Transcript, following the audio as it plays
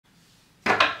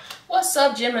What's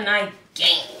up, Gemini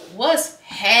gang? What's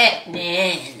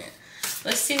happening?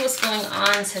 Let's see what's going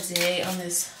on today on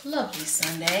this lovely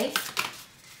Sunday.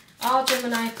 All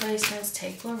Gemini placements,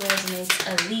 take what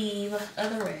resonates, leave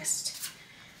the rest.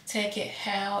 Take it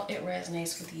how it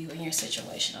resonates with you and your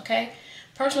situation, okay?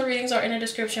 Personal readings are in the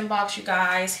description box, you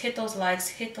guys. Hit those likes,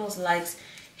 hit those likes,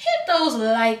 hit those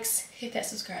likes, hit that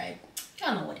subscribe.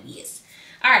 Y'all know what it is.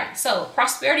 All right, so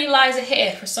prosperity lies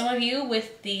ahead for some of you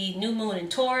with the new moon in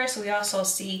Taurus. We also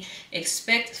see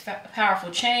expect powerful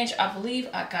change. I believe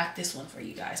I got this one for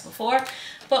you guys before.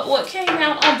 But what came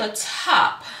out on the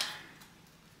top,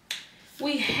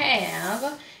 we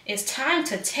have, it's time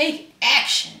to take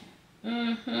action.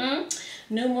 New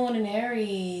moon in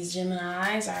Aries,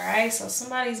 Geminis. All right, so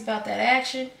somebody's about that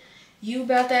action. You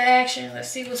about that action. Let's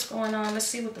see what's going on. Let's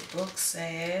see what the book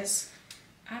says.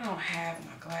 I don't have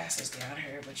my glasses down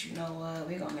here, but you know what?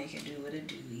 We're going to make it do what it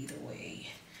do either way.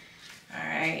 All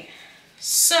right.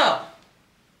 So,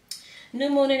 new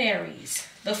moon in Aries.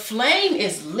 The flame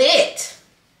is lit.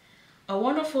 A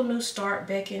wonderful new start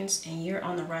beckons, and you're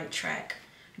on the right track.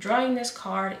 Drawing this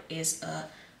card is a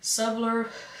superbly,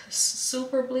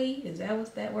 is that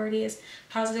what that word is?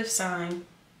 Positive sign.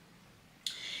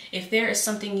 If there is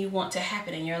something you want to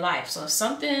happen in your life. So if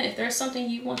there's something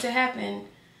you want to happen,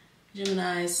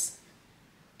 Geminis,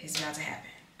 it's about to happen.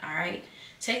 All right.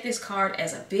 Take this card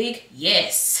as a big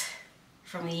yes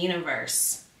from the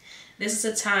universe. This is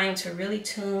a time to really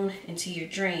tune into your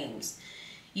dreams.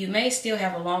 You may still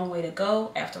have a long way to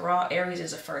go. After all, Aries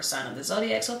is the first sign of the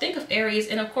zodiac. So think of Aries,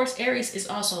 and of course, Aries is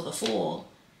also the Fool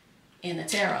in the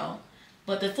tarot.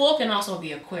 But the Fool can also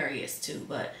be Aquarius too.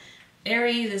 But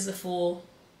Aries is the Fool.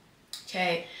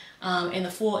 Okay. And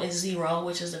the Fool is 0,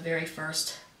 which is the very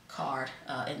first card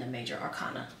in the major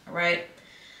arcana. All right.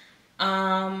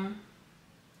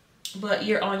 But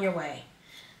you're on your way.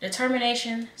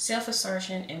 Determination,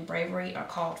 self-assertion, and bravery are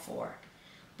called for.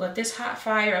 But this hot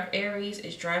fire of Aries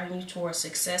is driving you towards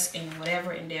success in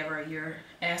whatever endeavor you're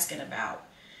asking about.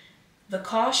 The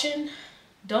caution,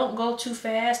 don't go too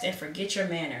fast and forget your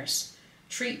manners.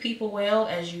 Treat people well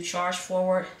as you charge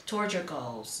forward towards your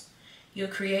goals. You'll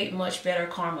create much better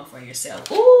karma for yourself.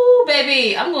 Ooh,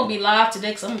 baby, I'm going to be live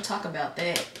today because I'm going to talk about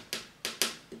that.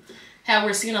 How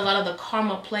we're seeing a lot of the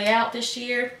karma play out this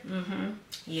year.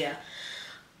 Yeah.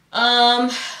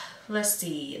 Let's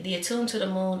see. The attuned to the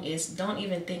moon is don't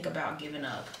even think about giving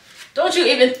up. Don't you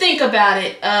even think about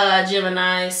it,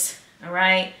 Geminis. All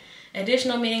right.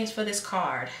 Additional meanings for this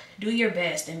card. Do your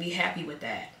best and be happy with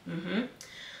that.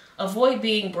 Avoid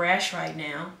being brash right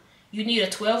now. You need a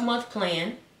 12-month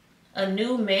plan. A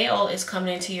new male is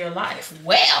coming into your life.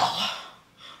 Well,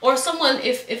 or someone,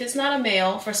 if it's not a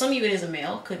male, for some of you it is a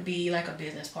male, could be like a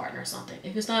business partner or something.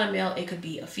 If it's not a male, it could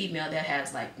be a female that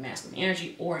has like masculine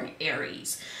energy or an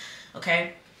Aries.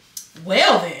 Okay.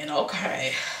 Well then,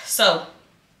 okay. So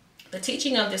the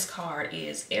teaching of this card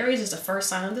is Aries is the first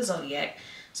sign of the zodiac.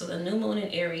 So the new moon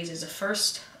in Aries is the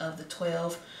first of the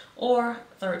 12 or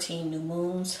 13 new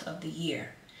moons of the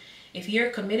year. If you're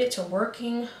committed to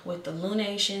working with the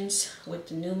lunations, with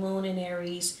the new moon in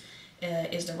Aries,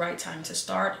 is the right time to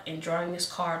start. And drawing this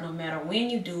card, no matter when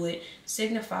you do it,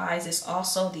 signifies it's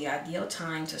also the ideal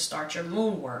time to start your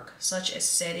moon work, such as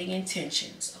setting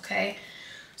intentions, okay?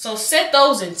 So set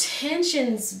those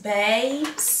intentions,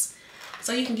 babes,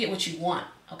 so you can get what you want,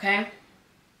 okay?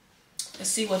 Let's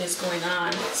see what is going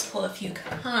on. Let's pull a few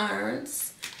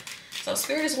cards. So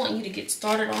Spirit is wanting you to get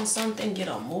started on something, get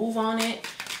a move on it.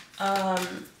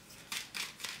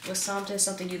 With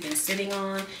something you've been sitting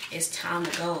on, it's time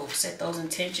to go. Set those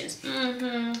intentions.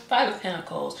 5 of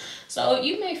Pentacles. So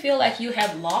you may feel like you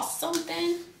have lost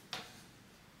something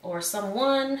or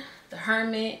someone. The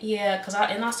Hermit, yeah, because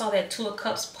I saw that 2 of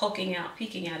Cups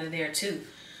peeking out of there too.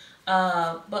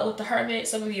 But with the Hermit,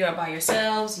 some of you are by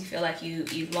yourselves. You feel like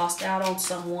you've lost out on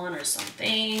someone or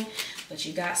something, but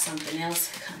you got something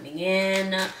else coming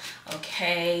in.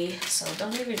 Okay, so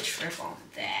don't even trip on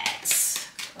that.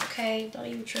 Okay, don't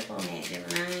even trip on that,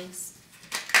 Geminis.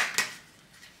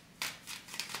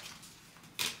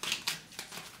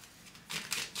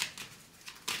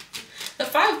 The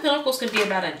 5 of Pentacles could be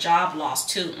about a job loss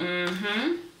too.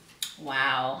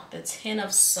 Wow. The 10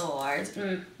 of Swords.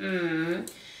 Let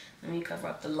me cover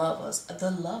up the lovers.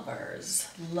 The lovers.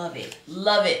 Love it.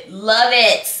 Love it. Love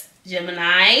it,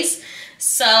 Geminis.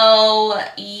 So,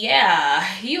 yeah,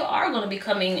 you are going to be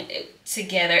coming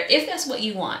together if that's what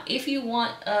you want. If you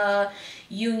want a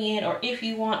union or if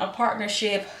you want a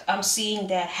partnership, I'm seeing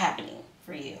that happening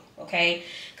for you, okay?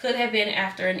 Could have been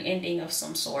after an ending of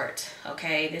some sort,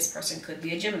 okay? This person could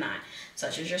be a Gemini,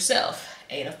 such as yourself.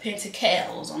 8 of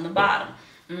Pentacles on the bottom.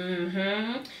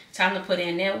 Time to put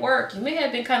in that work. You may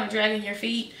have been kind of dragging your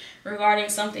feet regarding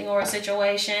something or a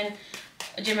situation,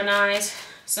 Geminis.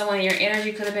 Someone in your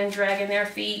energy could have been dragging their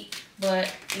feet,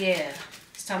 but yeah,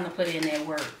 it's time to put in that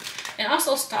work. And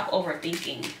also stop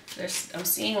overthinking. I'm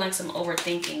seeing like some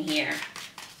overthinking here.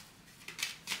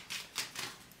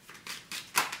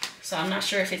 So I'm not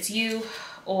sure if it's you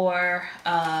or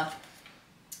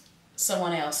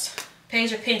someone else.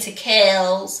 Page of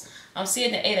Pentacles. I'm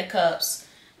seeing the 8 of Cups.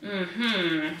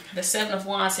 The 7 of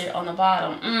Wands here on the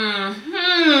bottom.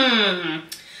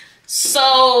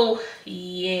 So,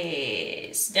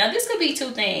 yes. Now, this could be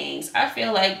two things. I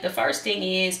feel like the first thing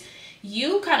is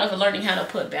you kind of learning how to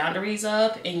put boundaries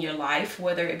up in your life,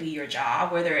 whether it be your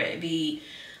job, whether it be,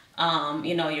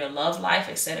 you know, your love life,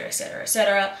 etc., etc.,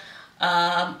 etc.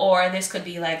 Or this could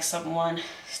be like someone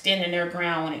standing their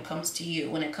ground when it comes to you,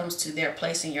 when it comes to their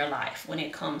place in your life, when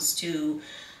it comes to,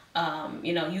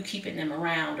 you know, you keeping them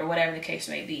around or whatever the case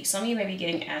may be. Some of you may be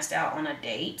getting asked out on a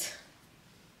date,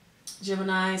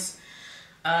 Geminis.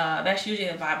 That's usually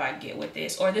the vibe I get with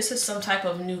this. Or this is some type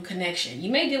of new connection.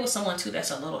 You may deal with someone too that's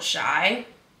a little shy.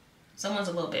 Someone's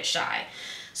a little bit shy.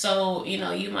 So, you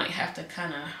know, you might have to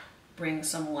kind of bring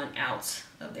someone out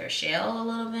of their shell a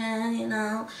little bit, you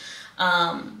know.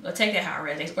 But take that how it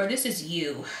resonates. Or this is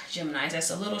you, Geminis,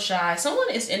 that's a little shy. Someone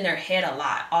is in their head a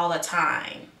lot, all the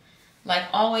time. Like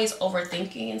always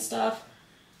overthinking and stuff.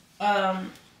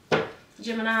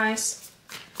 Geminis.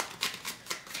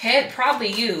 Head,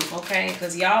 probably you, okay?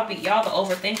 Because y'all the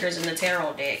overthinkers in the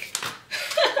tarot deck.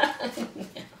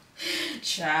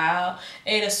 Child.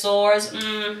 8 of Swords.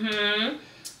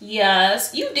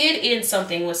 Yes. You did end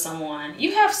something with someone.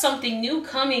 You have something new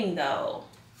coming, though.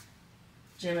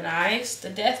 Geminis.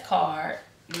 The Death card.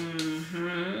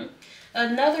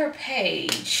 Another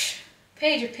page.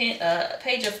 Page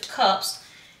of Cups.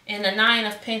 And the 9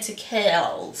 of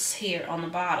Pentacles here on the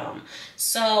bottom.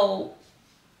 So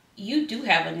you do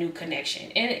have a new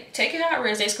connection, and take it how it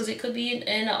resonates, because it could be in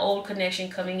an old connection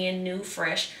coming in new,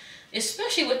 fresh,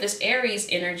 especially with this Aries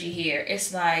energy here.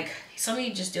 It's like some of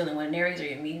you just dealing with an Aries, or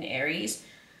you're meeting Aries,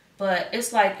 but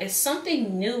it's like it's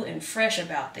something new and fresh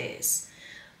about this.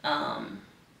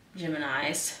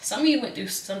 Geminis, some of you went through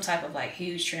some type of like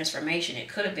huge transformation. It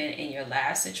could have been in your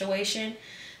last situation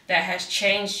that has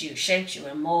changed you, shaped you,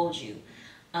 and molded you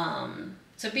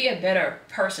to be a better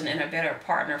person and a better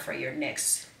partner for your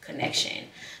next connection.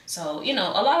 So, you know,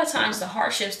 a lot of times the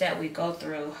hardships that we go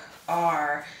through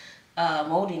are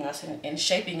molding us and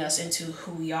shaping us into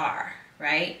who we are,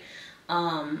 right?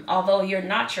 Although you're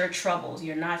not your troubles,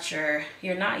 you're not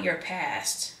your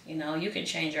past, you know, you can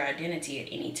change your identity at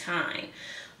any time.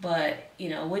 But, you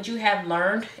know, would you have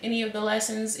learned any of the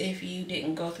lessons if you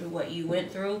didn't go through what you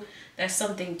went through? That's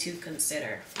something to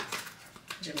consider,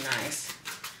 Geminis.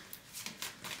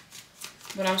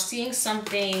 But I'm seeing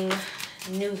something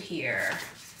new here.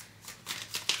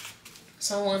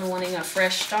 Someone wanting a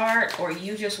fresh start, or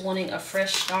you just wanting a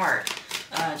fresh start,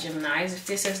 Geminis. If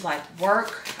this is like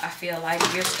work, I feel like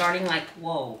you're starting like,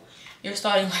 whoa, you're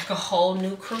starting like a whole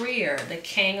new career. The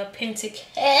King of Pentacles.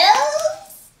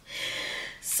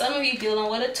 Some of you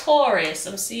dealing with a Taurus.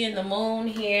 I'm seeing the moon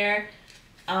here.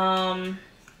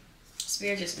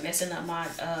 Spirit just messing up my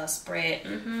spread.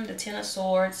 The 10 of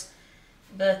Swords.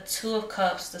 The 2 of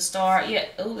Cups, the Star, yeah,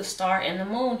 oh, the Star and the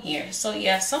Moon here. So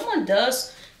yeah, someone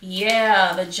does,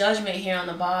 yeah, the Judgment here on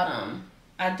the bottom.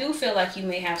 I do feel like you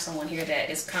may have someone here that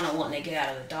is kind of wanting to get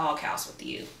out of the doghouse with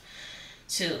you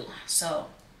too. So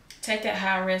take that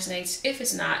how it resonates. If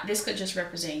it's not, this could just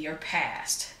represent your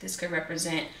past. This could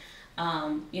represent,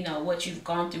 you know, what you've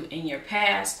gone through in your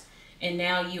past. And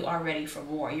now you are ready for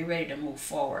more. You're ready to move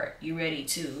forward. You're ready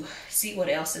to see what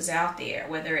else is out there,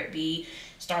 whether it be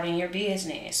starting your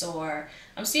business, or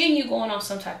I'm seeing you going on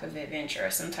some type of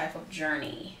adventure, some type of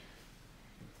journey,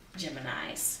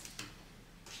 Geminis.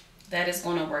 That is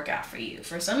going to work out for you.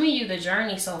 For some of you, the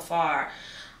journey so far,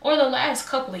 or the last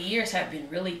couple of years, have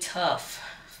been really tough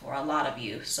for a lot of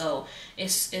you. So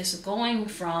it's going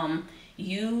from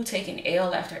you taking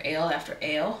L after L after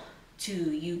L to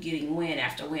you getting win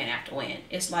after win after win.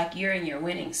 It's like you're in your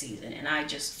winning season, and I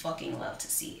just fucking love to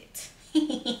see it.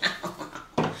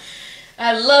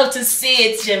 I love to see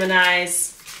it,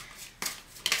 Geminis.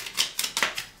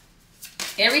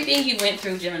 Everything you went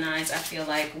through, Geminis, I feel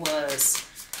like was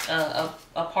a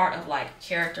part of like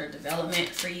character development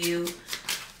for you.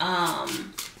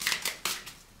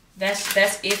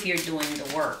 That's if you're doing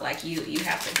the work. Like you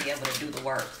have to be able to do the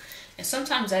work. And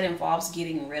sometimes that involves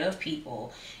getting rid of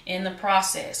people in the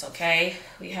process, okay?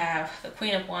 We have the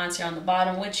Queen of Wands here on the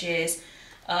bottom, which is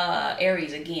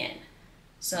Aries again.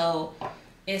 So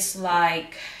it's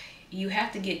like you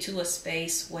have to get to a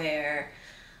space where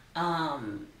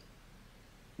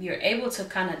you're able to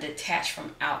kind of detach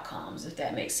from outcomes, if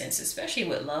that makes sense, especially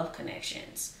with love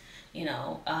connections. You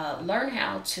know, learn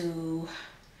how to,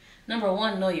 number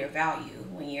one, know your value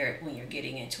when you're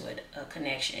getting into a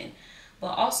connection, but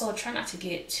also try not to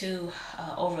get too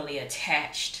overly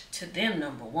attached to them,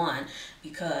 number one,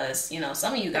 because, you know,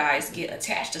 some of you guys get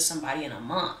attached to somebody in a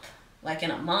month. Like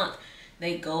in a month,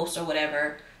 they ghost or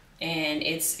whatever, and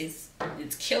it's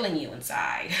killing you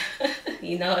inside.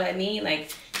 You know what I mean?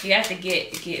 Like, you have to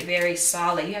get very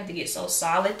solid. You have to get so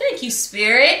solid. Thank you,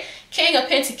 Spirit. King of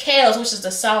Pentacles, which is the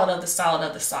solid of the solid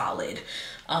of the solid.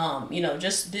 You know,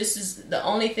 just this is the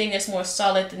only thing that's more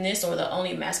solid than this, or the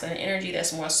only masculine energy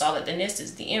that's more solid than this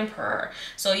is the Emperor.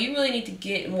 So you really need to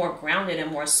get more grounded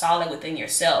and more solid within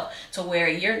yourself, to where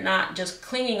you're not just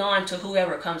clinging on to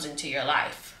whoever comes into your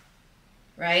life,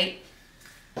 right?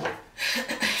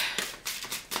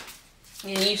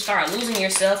 And you start losing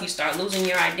yourself, you start losing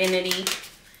your identity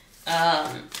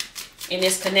in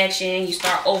this connection. You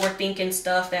start overthinking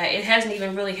stuff that it hasn't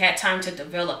even really had time to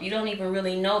develop. You don't even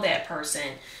really know that person.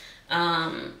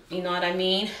 You know what I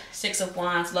mean? Six of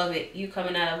Wands, love it. You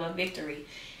coming out of a victory.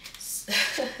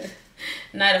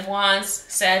 Knight of Wands,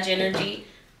 Sag energy.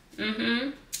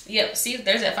 Yep, see,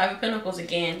 there's that Five of Pentacles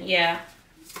again. Yeah.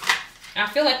 I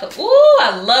feel like, ooh,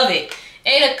 I love it.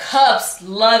 Eight of Cups,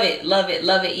 love it, love it,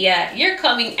 love it. Yeah, you're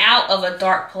coming out of a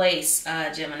dark place,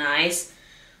 Geminis.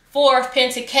 Four of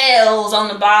Pentacles on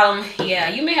the bottom. Yeah,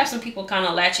 you may have some people kind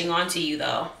of latching onto you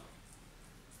though.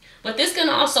 But this can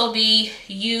also be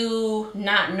you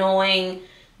not knowing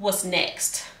what's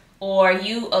next. Or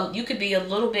you could be a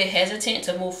little bit hesitant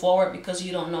to move forward because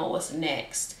you don't know what's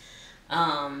next.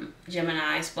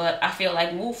 Geminis, but I feel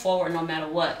like move forward no matter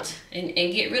what, and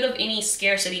get rid of any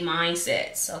scarcity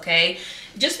mindsets. Okay,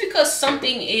 just because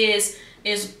something is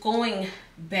going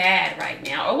bad right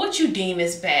now, or what you deem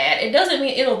is bad, it doesn't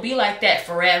mean it'll be like that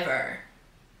forever.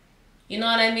 You know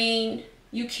what I mean?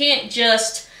 You can't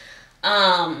just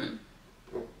try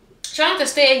not to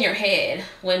stay in your head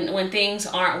when things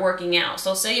aren't working out.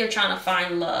 So say you're trying to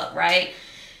find love, right?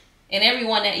 And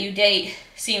everyone that you date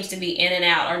seems to be in and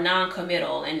out, or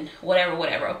non-committal, and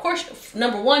whatever. Of course,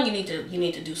 number one, you need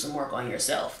to do some work on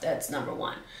yourself. That's number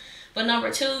one. But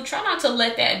number two, try not to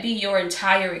let that be your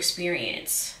entire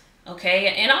experience. Okay?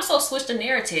 And also switch the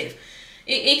narrative.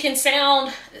 It can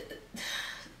sound,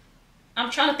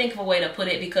 I'm trying to think of a way to put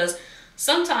it, because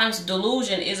sometimes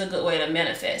delusion is a good way to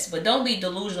manifest, but don't be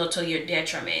delusional to your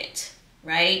detriment,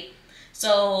 right?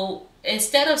 So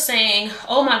instead of saying,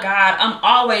 oh my God, I'm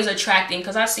always attracting,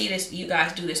 because I see this, you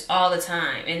guys do this all the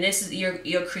time, and this is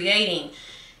you're creating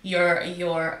your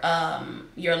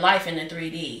life in the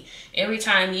 3D. Every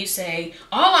time you say,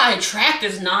 all I attract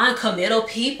is non-committal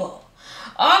people,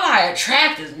 all I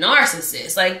attract is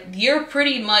narcissists, like, you're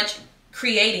pretty much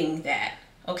creating that.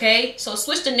 Okay, so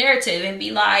switch the narrative and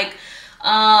be like,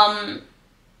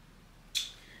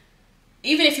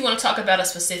 even if you want to talk about a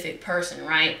specific person,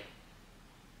 right?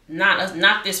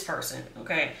 Not this person,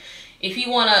 okay? If you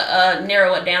want to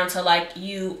narrow it down to, like,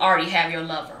 you already have your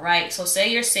lover, right? So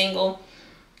say you're single,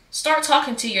 start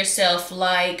talking to yourself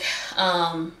like,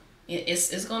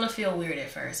 it's going to feel weird at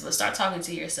first, but start talking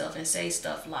to yourself and say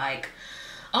stuff like,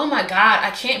 oh my God,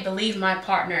 I can't believe my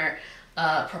partner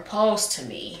proposed to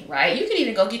me, right? You can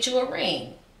even go get you a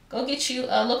ring. Go get you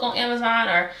look on Amazon,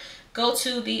 or go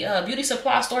to the beauty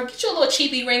supply store, get you a little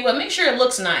cheapy ring, but make sure it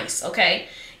looks nice, okay?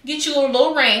 Get you a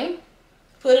little ring,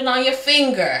 put it on your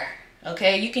finger,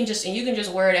 okay? You can just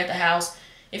wear it at the house.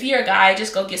 If you're a guy,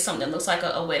 just go get something that looks like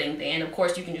a wedding band. Of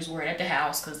course, you can just wear it at the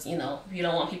house, because, you know, you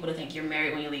don't want people to think you're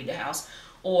married when you leave the house.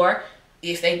 Or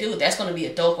if they do, that's going to be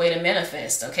a dope way to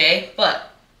manifest, okay? But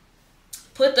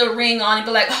put the ring on and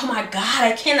be like, oh my God,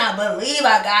 I cannot believe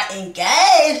I got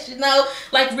engaged, you know?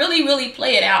 Like, really, really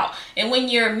play it out. And when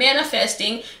you're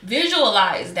manifesting,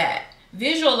 visualize that.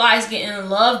 Visualize getting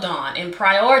loved on and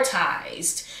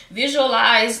prioritized.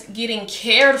 Visualize getting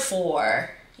cared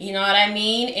for, you know what I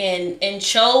mean? And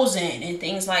chosen and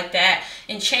things like that.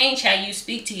 And change how you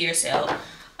speak to yourself,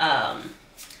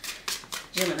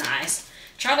 Geminis.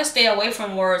 Try to stay away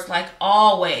from words like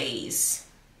always,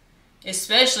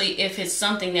 especially if it's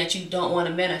something that you don't want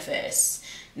to manifest.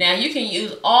 Now, you can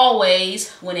use always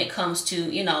when it comes to,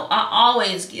 you know, I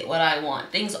always get what I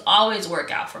want. Things always work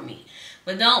out for me.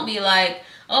 But don't be like,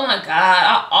 oh my God,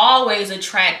 I always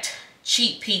attract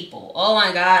cheap people. Oh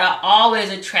my God, I always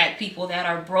attract people that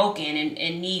are broken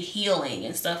and need healing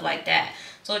and stuff like that.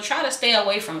 So try to stay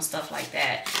away from stuff like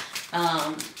that,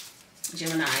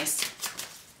 Geminis.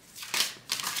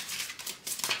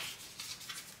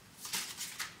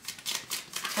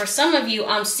 For some of you,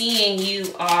 I'm seeing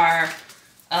you are,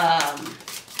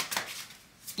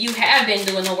 you have been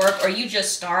doing the work, or you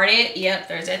just started. Yep,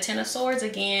 there's that Ten of Swords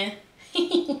again.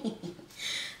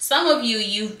 Some of you,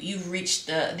 you've reached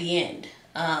the end.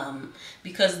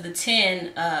 Because the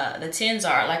tens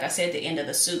are, like I said, the end of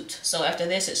the suit. So after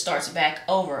this, it starts back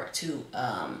over to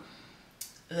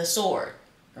the sword,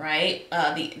 right?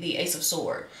 The Ace of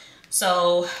Sword.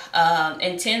 So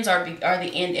and tens are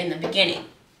the end and the beginning.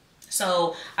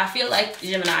 So I feel like,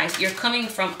 Geminis, you're coming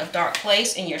from a dark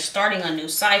place and you're starting a new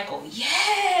cycle.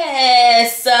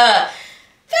 Yes!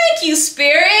 Thank you,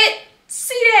 Spirit.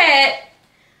 See that?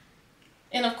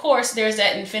 And of course, there's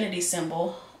that infinity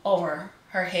symbol over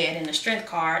her head in the Strength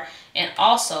card. And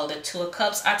also the Two of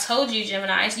Cups. I told you,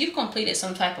 Geminis, you've completed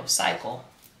some type of cycle.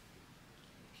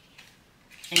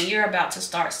 And you're about to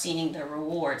start seeing the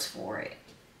rewards for it.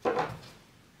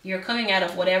 You're coming out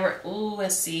of whatever. Ooh,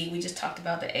 let's see. We just talked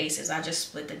about the aces. I just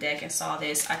split the deck and saw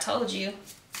this. I told you.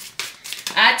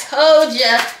 I told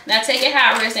you. Now take it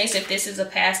how it resonates, if this is a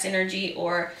past energy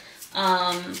or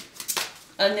a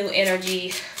new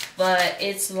energy. But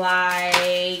it's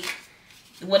like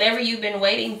whatever you've been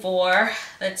waiting for.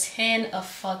 The 10 of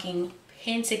fucking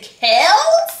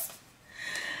Pentacles.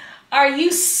 Are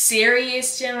you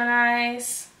serious,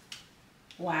 Geminis?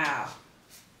 Wow.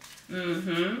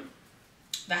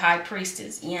 The High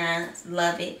Priestess. Yeah,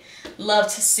 love it. Love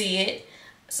to see it.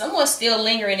 Someone's still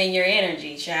lingering in your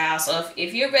energy, child. So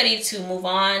if you're ready to move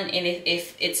on, and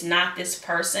if it's not this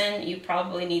person, you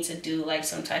probably need to do like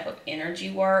some type of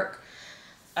energy work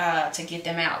to get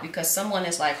them out, because someone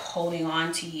is like holding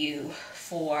on to you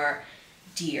for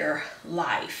dear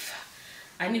life.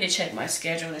 I need to check my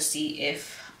schedule to see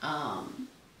if I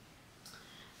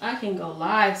can go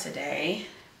live today.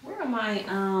 Where am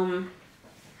I?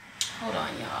 Hold on,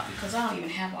 y'all, because I don't even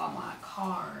have all my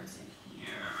cards in here.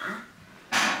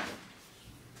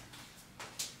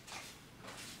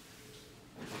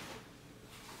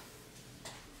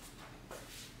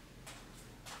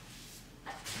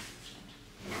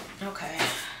 Okay,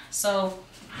 so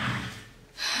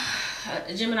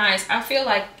Geminis, I feel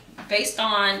like based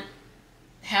on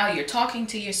how you're talking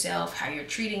to yourself, how you're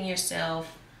treating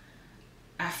yourself,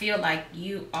 I feel like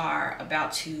you are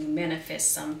about to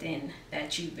manifest something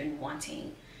that you've been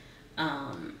wanting.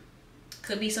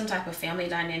 Could be some type of family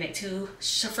dynamic too.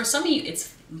 So for some of you,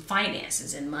 it's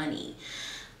finances and money.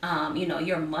 You know,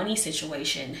 your money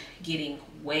situation getting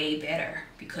way better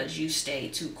because you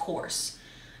stayed to course.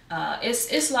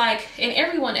 It's like, and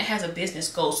everyone that has a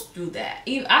business goes through that.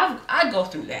 I go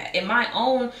through that in my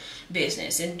own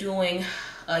business and doing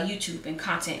YouTube and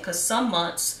content, because some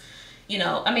months, you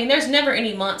know, I mean, there's never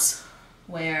any months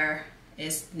where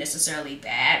it's necessarily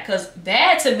bad, because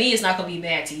bad to me is not going to be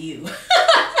bad to you.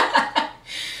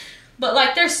 But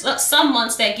like there's some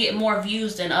months that get more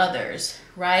views than others,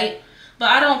 right?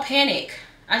 But I don't panic.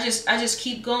 I just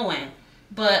keep going.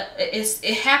 But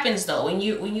it happens though, when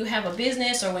you have a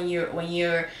business, or when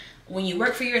you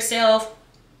work for yourself,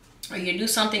 or you do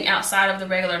something outside of the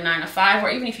regular 9 to 5, or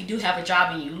even if you do have a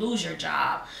job and you lose your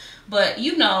job. But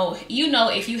you know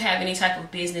if you have any type of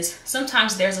business,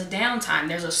 sometimes there's a downtime,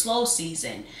 there's a slow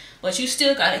season, but you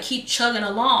still got to keep chugging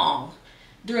along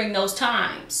during those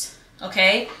times,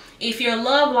 okay? If your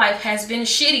love life has been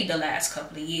shitty the last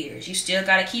couple of years, you still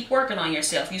got to keep working on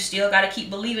yourself. You still got to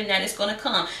keep believing that it's going to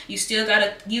come. You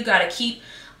got to keep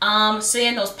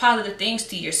saying those positive things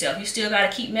to yourself. You still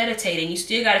got to keep meditating. You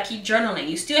still got to keep journaling.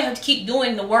 You still have to keep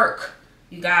doing the work,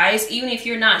 you guys, even if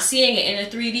you're not seeing it in a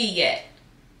 3D yet.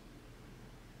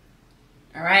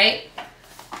 All right.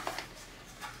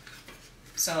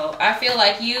 So I feel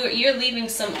like you're leaving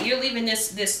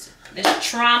this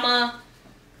trauma,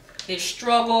 this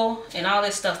struggle, and all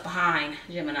this stuff behind,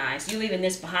 Geminis. You're leaving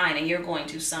this behind, and you're going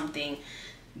to something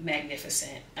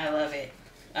magnificent. I love it.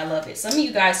 I love it. Some of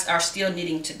you guys are still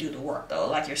needing to do the work though.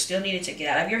 Like you're still needing to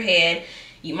get out of your head.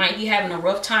 You might be having a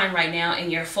rough time right now,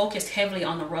 and you're focused heavily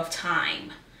on the rough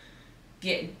time.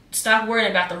 Stop worrying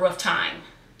about the rough time.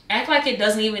 Act like it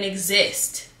doesn't even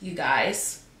exist, you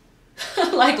guys.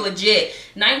 Like legit.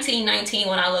 1919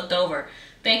 when I looked over.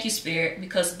 Thank you, Spirit,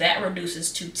 because that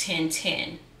reduces to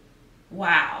 1010.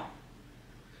 Wow.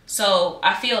 So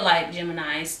I feel like,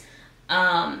 Geminis,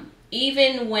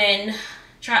 even when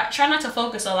try not to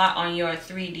focus a lot on your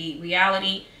 3D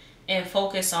reality, and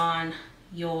focus on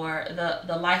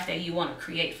the life that you want to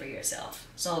create for yourself.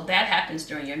 So that happens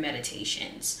during your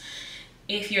meditations.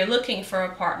 If you're looking for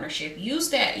a partnership, use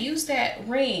that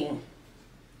ring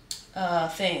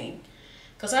thing,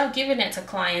 because I've given that to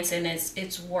clients and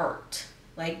it's worked.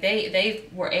 Like they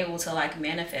were able to like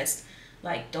manifest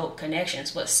like dope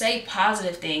connections, but say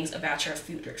positive things about your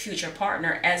future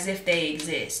partner as if they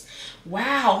exist.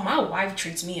 Wow, my wife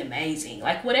treats me amazing.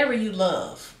 Like whatever you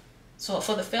love. So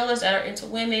for the fellas that are into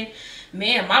women,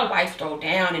 man, my wife throw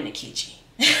down in the kitchen.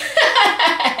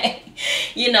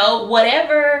 You know,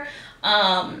 whatever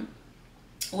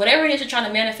whatever it is you're trying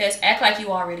to manifest, act like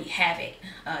you already have it,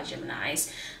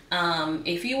 Geminis.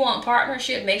 If you want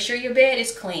partnership, make sure your bed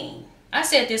is clean. I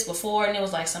said this before, and it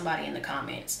was like somebody in the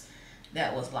comments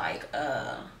that was like,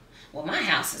 well, my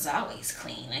house is always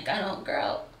clean. Like, I don't,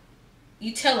 girl,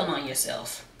 you telling on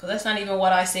yourself, because that's not even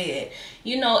what I said.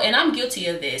 You know, and I'm guilty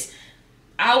of this.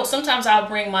 Sometimes I'll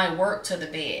bring my work to the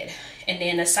bed, and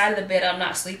then the side of the bed I'm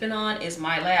not sleeping on is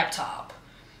my laptop,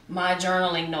 my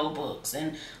journaling notebooks,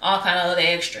 and all kind of other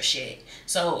extra shit.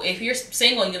 So if you're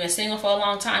single, you've been single for a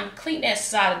long time, clean that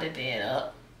side of the bed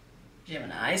up,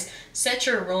 Geminis. Set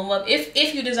your room up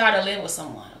if you desire to live with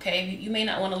someone, okay? You may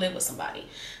not want to live with somebody,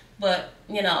 but,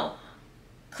 you know,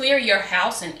 clear your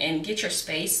house and get your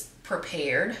space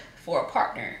prepared for a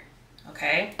partner,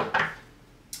 okay?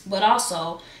 But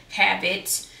also have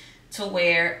it to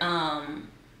where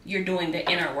you're doing the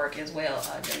inner work as well,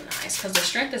 Geminis, because the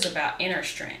strength is about inner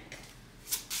strength.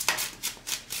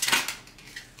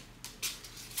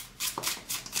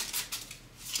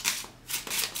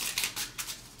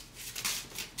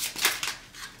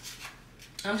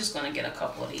 I'm just going to get a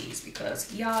couple of these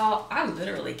because, y'all, I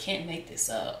literally can't make this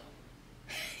up.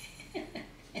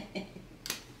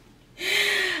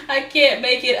 I can't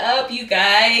make it up, you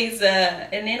guys.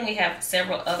 And then we have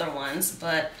several other ones,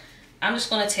 but I'm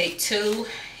just going to take two.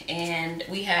 And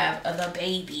we have the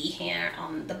baby here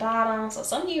on the bottom. So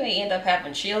some of you may end up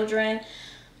having children.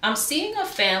 I'm seeing a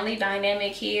family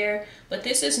dynamic here, but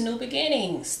this is new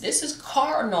beginnings. This is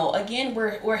cardinal. Again,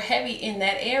 we're heavy in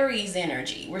that Aries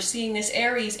energy. We're seeing this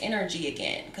Aries energy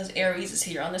again because Aries is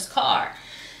here on this card.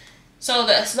 So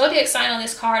the zodiac sign on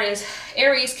this card is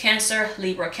Aries, Cancer,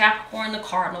 Libra, Capricorn, the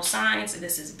cardinal signs.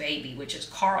 This is baby, which is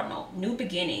cardinal. New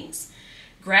beginnings,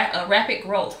 rapid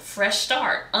growth, fresh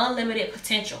start, unlimited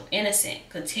potential, innocent,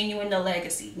 continuing the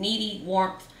legacy, needy,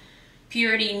 warmth,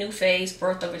 purity, new phase,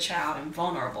 birth of a child, and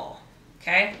vulnerable.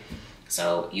 Okay,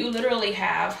 so you literally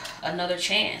have another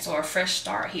chance or a fresh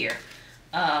start here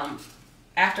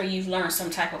after you've learned some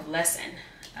type of lesson,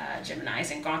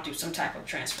 Geminis, and gone through some type of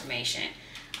transformation.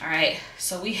 All right,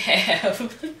 so we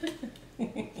have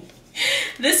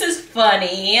this is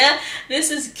funny. This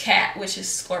is Cat, which is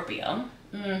Scorpio.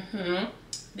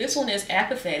 This one is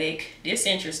apathetic,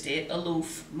 disinterested,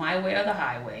 aloof, my way or the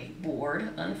highway,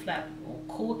 bored, unflappable,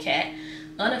 cool cat,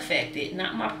 unaffected,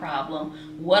 not my problem,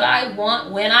 what I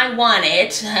want when I want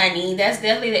it, honey. That's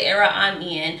definitely the era I'm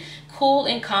in. Cool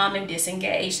and calm and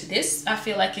disengaged. This, I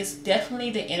feel like, is definitely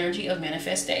the energy of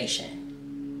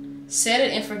manifestation. Set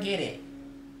it and forget it,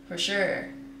 for sure.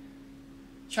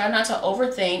 Try not to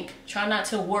overthink. Try not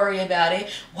to worry about it.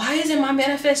 Why isn't my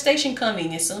manifestation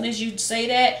coming? As soon as you say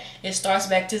that, it starts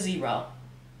back to zero.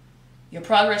 Your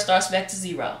progress starts back to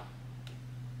zero.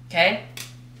 Okay?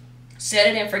 Set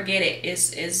it and forget it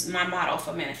is my motto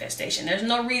for manifestation. There's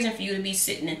no reason for you to be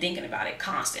sitting and thinking about it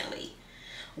constantly.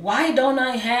 Why don't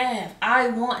I have? I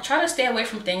want. Try to stay away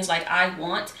from things like I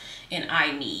want and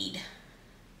I need.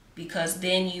 Because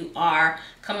then you are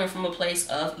coming from a place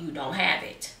of you don't have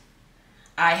it.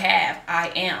 I have, I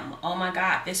am, oh my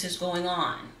God, this is going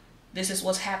on. This is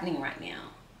what's happening right now.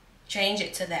 Change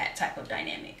it to that type of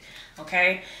dynamic,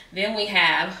 okay? Then we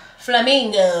have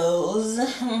flamingos,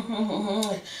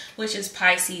 which is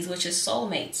Pisces, which is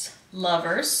soulmates,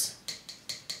 lovers,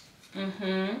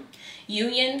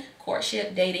 union,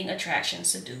 courtship, dating, attraction,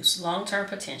 seduce, long-term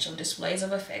potential, displays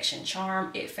of affection, charm,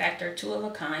 it factor, two of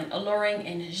a kind, alluring,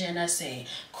 and je ne sais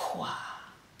quoi.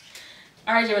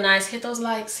 All right, Geminis, hit those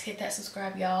likes, hit that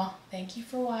subscribe, y'all. Thank you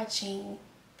for watching.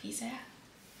 Peace out.